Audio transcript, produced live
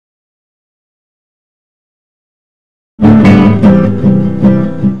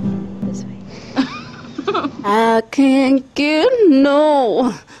I can't get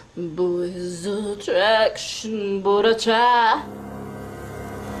no boys attraction, but I try.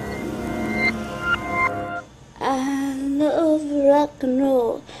 I love rock and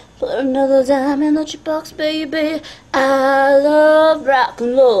roll. Put another dime in the jukebox, baby. I love rock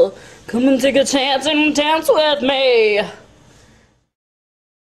and roll. Come and take a chance and dance with me.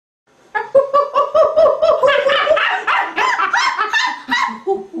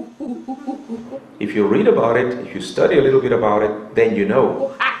 If you read about it, if you study a little bit about it, then you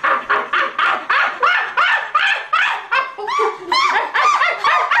know.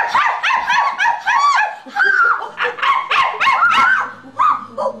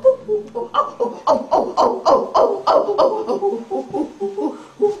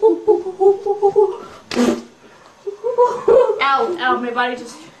 Ow, ow, my body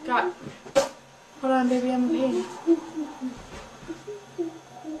just got... Hold on, baby, I'm in pain.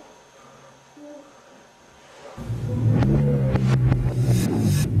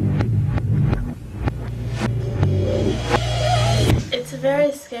 It's a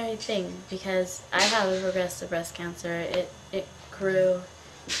very scary thing because I have progressive breast cancer. It grew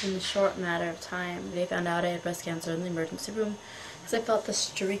in a short matter of time. They found out I had breast cancer in the emergency room because I felt the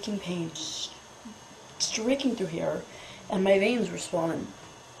streaking pain streaking through here, and my veins were swollen,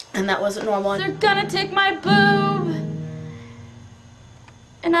 and that wasn't normal. They're gonna take my boob,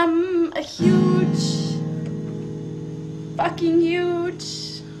 and I'm a huge, fucking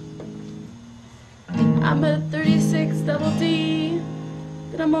huge. I'm a 36 double D,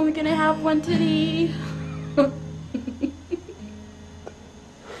 but I'm only gonna have one titty.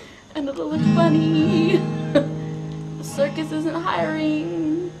 And it'll look funny. The circus isn't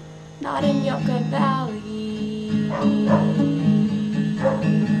hiring, not in Yucca Valley.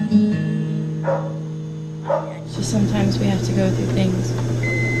 So sometimes we have to go through things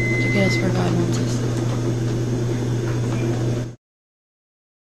to get us where God wants us.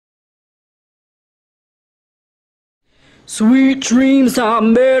 Sweet dreams are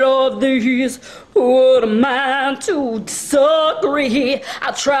made of these. What am I to disagree?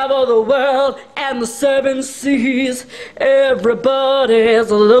 I travel the world and the 7 seas. Everybody's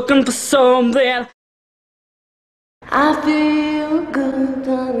looking for something. I feel good,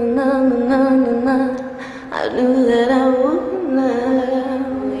 na na na na na. I knew that I would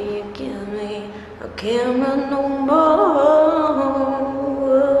now. You kill me, I can't run no more.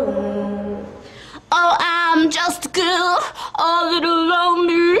 Oh, I'm just a girl, a little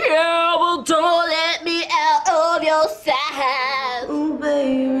lonely, yeah, well, don't let me out of your sight. Oh,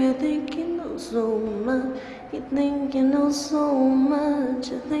 baby, I think you know so much. You think you know so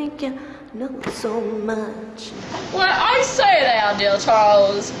much. I think you know so much. What I say there, dear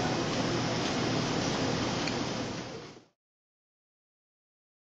Charles.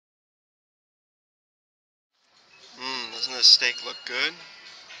 Doesn't this steak look good?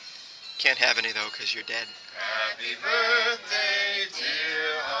 Can't have any though, because you're dead. Happy birthday,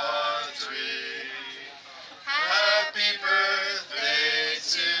 dear Audrey. Happy birthday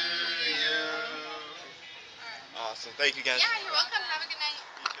to you. Awesome. Thank you, guys. Yeah, you're welcome. Have a good night.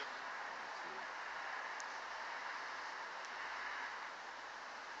 You too.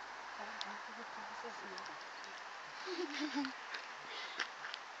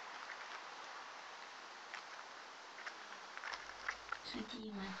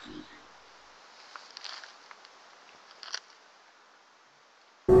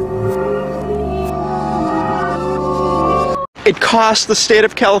 It cost the state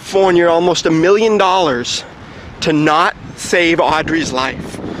of California almost $1 million to not save Audrey's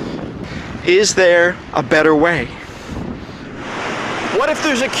life. Is there a better way? What if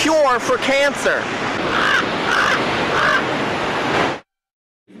there's a cure for cancer?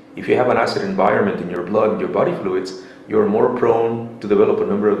 If you have an acid environment in your blood, in your body fluids, you're more prone to develop a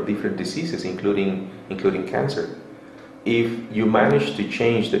number of different diseases, including cancer. If you manage to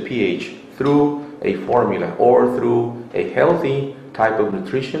change the pH through a formula or through a healthy type of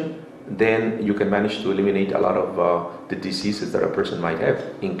nutrition, then you can manage to eliminate a lot of the diseases that a person might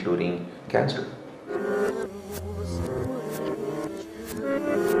have, including cancer.